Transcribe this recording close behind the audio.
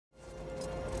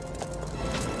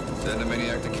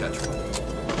catch one.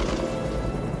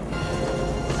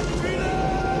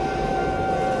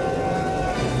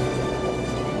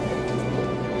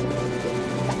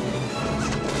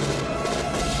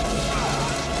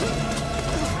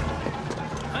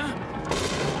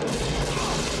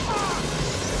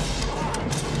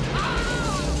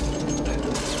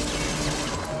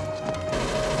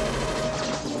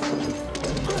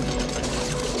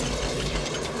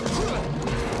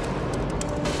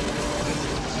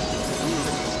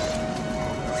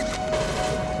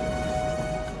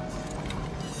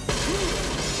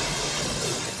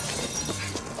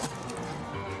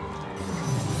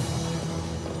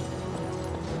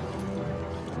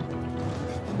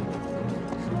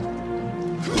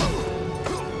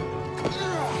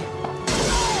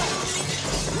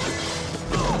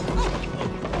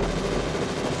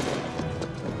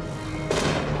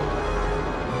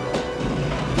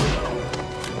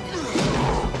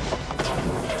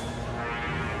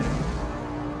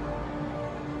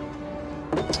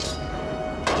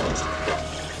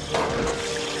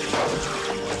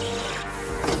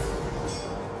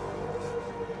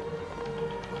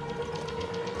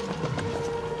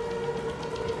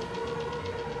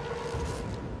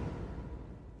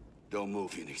 Don't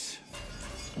move, Phoenix.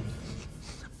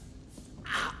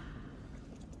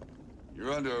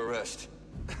 You're under arrest.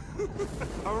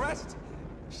 Arrest?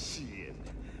 Shit.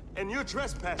 And you're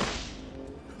trespassing.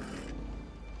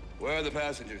 Where are the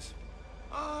passengers?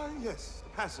 Yes, the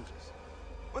passengers.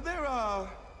 But they're,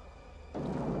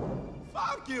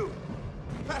 fuck you!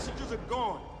 Passengers are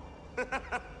gone.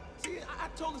 See, I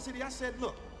told the city, I said,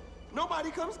 look, nobody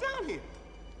comes down here.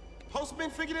 Postmen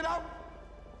figured it out.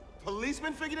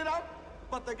 Policemen figured it out.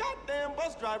 But the goddamn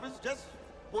bus drivers just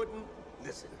wouldn't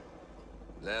listen.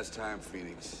 Last time,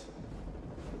 Phoenix.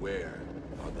 Where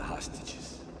are the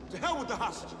hostages? To hell with the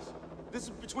hostages. This is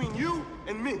between you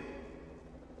and me.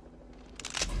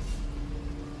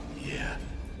 Yeah.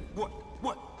 What?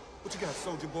 What? What you got,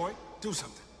 soldier boy? Do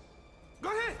something. Go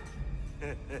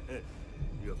ahead.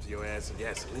 You up to your ass in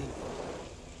gasoline.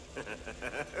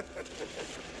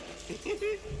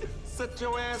 Set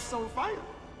your ass on fire.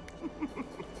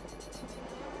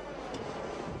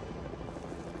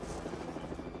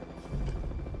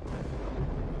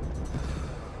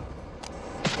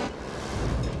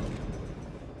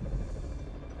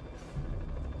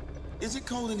 Is it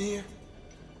cold in here?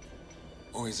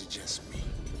 Or is it just me?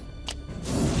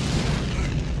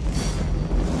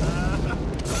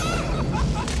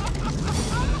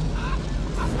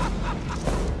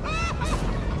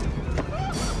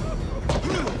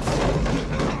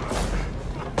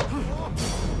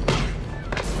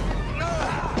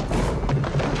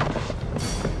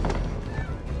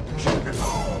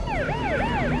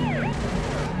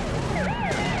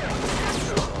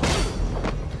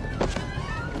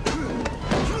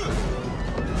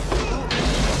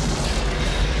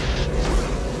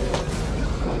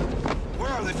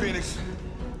 Phoenix.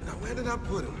 Now, where did I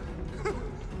put him?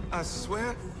 I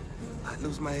swear, I'd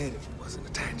lose my head if it wasn't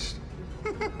attached.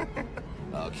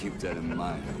 I'll keep that in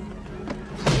mind.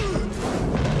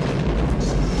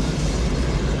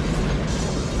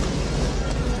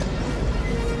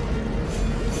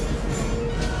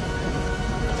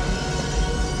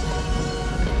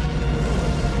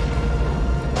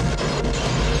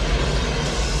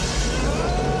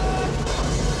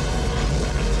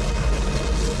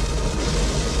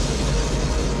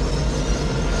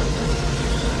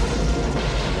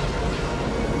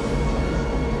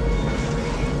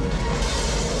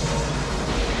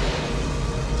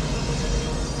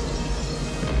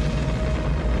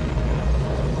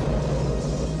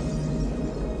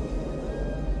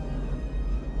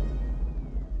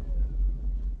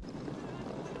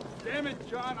 Damn it,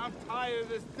 John, I'm tired of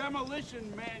this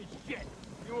demolition man shit.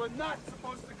 You are not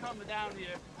supposed to come down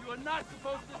here. You are not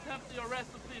supposed to attempt the arrest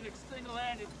of Phoenix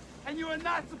single-handed. And you are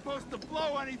not supposed to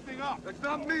blow anything up. That's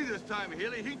not me this time,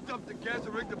 Healy. He dumped the gas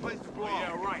and rigged the place to blow up.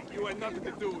 Yeah, right. You had nothing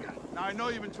to do with it. Now, I know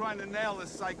you've been trying to nail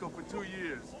this psycho for 2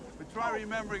 years, but try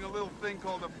remembering a little thing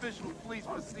called official police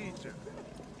procedure.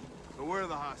 So where are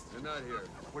the hostages? They're not here.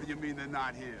 What do you mean they're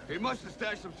not here? He must have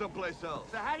stashed them someplace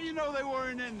else. So how do you know they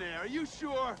weren't in there? Are you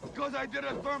sure? Because I did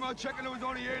a thermal check and there was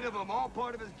only 8 of them, all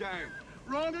part of his gang.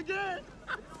 Wrong again?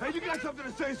 Hey, you got something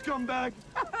to say, scumbag?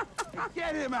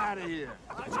 Get him out of here.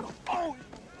 Oh,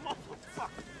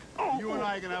 motherfucker. Oh, you and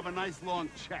I are gonna have a nice long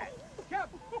chat.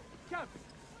 Captain! Captain!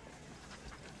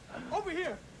 Over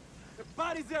here! The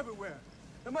bodies everywhere.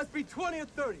 There must be 20 or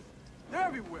 30. They're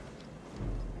everywhere.